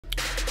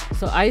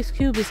So Ice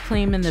Cube is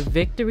claiming the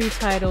victory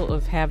title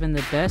of having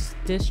the best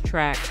diss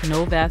track,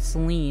 No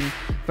Vaseline,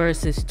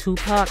 versus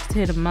Tupac's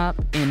Hit 'Em Up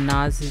and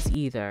Nas's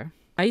Either.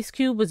 Ice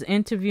Cube was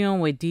interviewing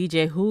with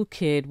DJ Who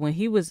Kid when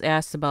he was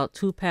asked about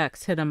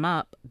Tupac's Hit 'Em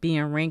Up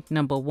being ranked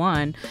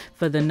 #1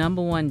 for the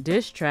 #1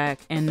 diss track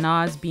and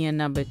Nas being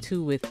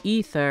 #2 with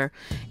Ether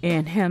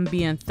and him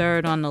being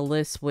 3rd on the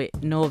list with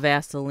No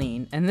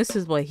Vaseline. And this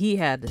is what he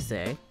had to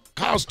say.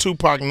 How's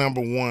Tupac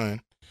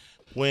 #1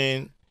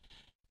 when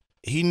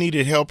he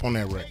needed help on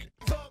that record?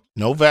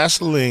 No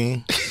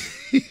Vaseline,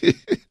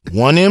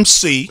 one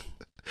MC.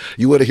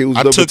 You would have he was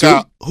I took 2?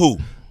 out who?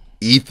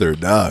 Ether,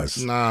 Nas.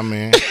 Nah,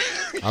 man.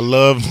 I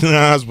love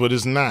Nas, but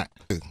it's not.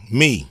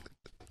 Me.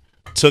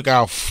 Took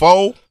out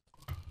four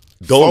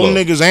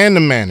niggas and the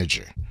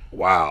manager.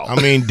 Wow.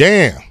 I mean,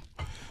 damn.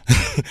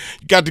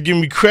 You got to give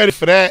me credit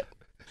for that.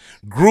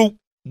 Group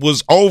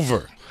was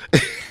over.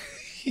 I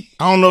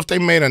don't know if they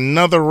made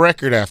another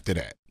record after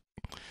that.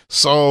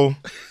 So,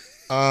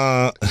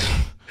 nah,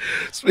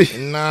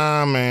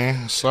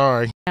 man.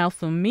 Sorry. Now,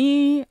 for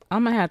me,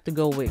 I'm going to have to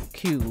go with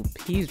Cube.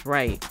 He's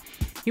right.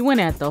 He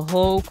went at the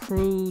whole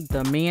crew,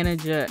 the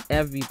manager,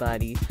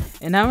 everybody.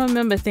 And I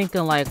remember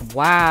thinking like,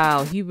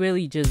 wow, he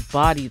really just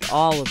bodied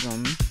all of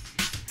them.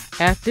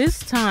 At this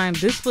time,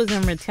 this was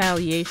in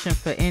retaliation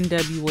for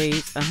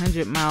NWA's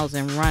 100 Miles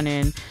and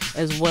Running,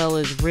 as well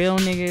as Real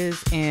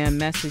Niggas and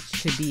Message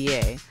to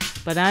BA.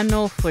 But I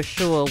know for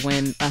sure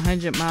when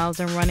 100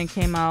 Miles and Running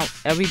came out,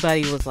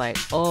 everybody was like,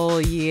 oh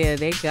yeah,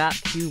 they got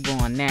Cube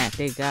on that.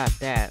 They got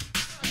that.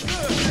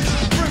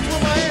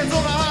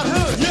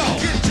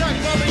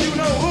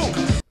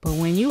 But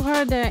when you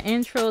heard that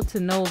intro to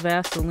No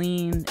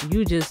Vaseline,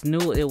 you just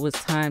knew it was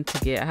time to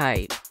get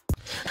hype.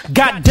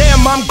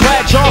 Goddamn, I'm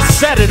glad y'all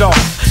set it off.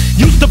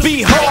 Used to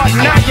be hard,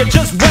 now you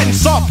just wet and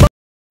soft.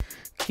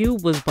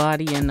 Cube was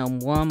bodying them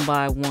one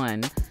by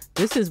one.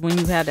 This is when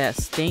you had that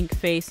stink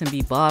face and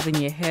be bobbing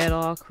your head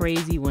all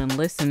crazy when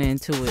listening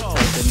to it type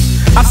of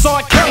music. I saw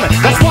it coming,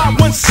 that's why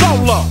I went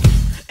solo.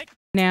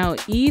 Now,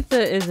 Ether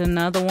is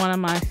another one of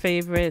my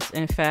favorites.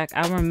 In fact,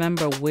 I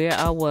remember where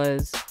I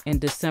was in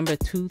December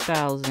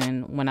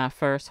 2000 when I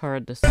first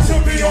heard the song.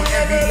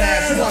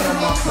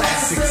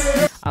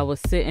 I was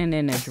sitting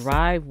in a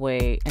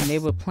driveway and they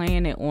were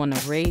playing it on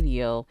the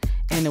radio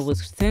and it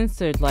was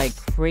censored like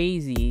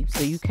crazy.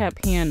 So you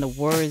kept hearing the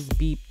words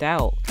beeped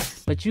out.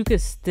 But you could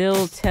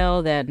still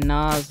tell that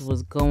Nas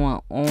was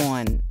going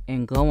on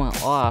and going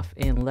off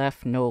and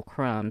left no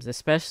crumbs.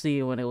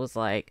 Especially when it was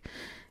like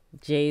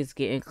Jay's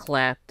getting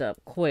clapped up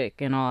quick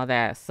and all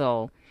that.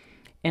 So,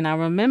 and I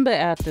remember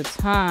at the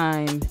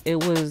time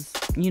it was,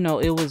 you know,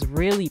 it was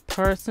really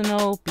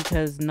personal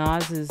because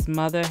Nas's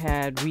mother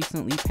had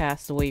recently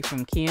passed away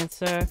from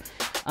cancer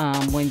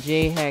when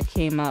Jay had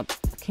came out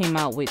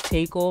with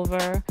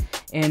Takeover,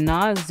 and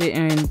Nas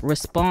didn't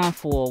respond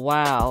for a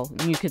while.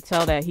 You could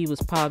tell that he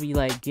was probably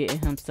like getting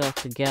himself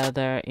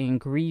together and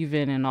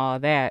grieving and all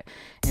that.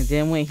 And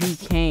then when he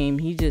came,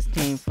 he just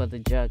came for the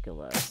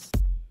jugular.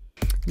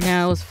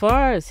 Now, as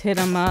far as Hit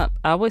 'Em Up,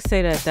 I would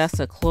say that that's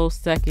a close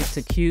second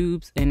to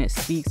Cube's, and it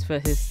speaks for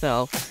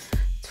himself.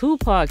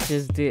 Tupac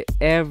just did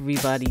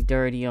everybody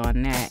dirty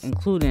on that,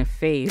 including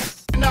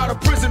Faith.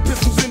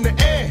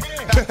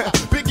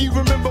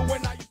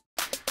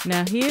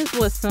 Now here's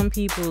what some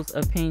people's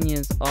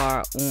opinions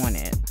are on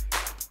it.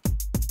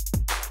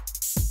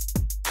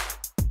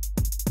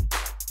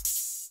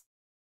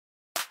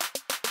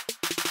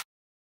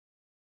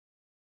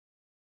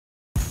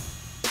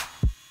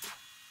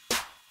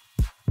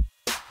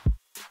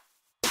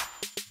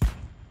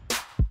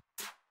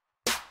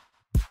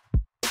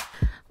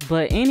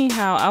 But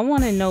anyhow, I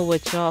want to know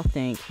what y'all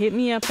think. Hit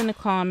me up in the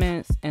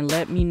comments and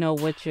let me know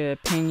what your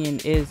opinion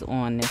is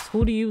on this.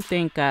 Who do you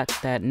think got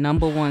that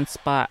 #1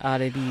 spot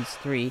out of these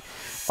three?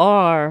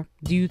 Or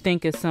do you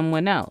think it's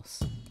someone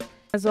else?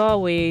 As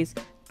always,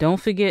 don't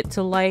forget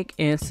to like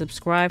and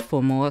subscribe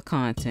for more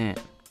content.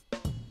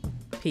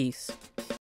 Peace.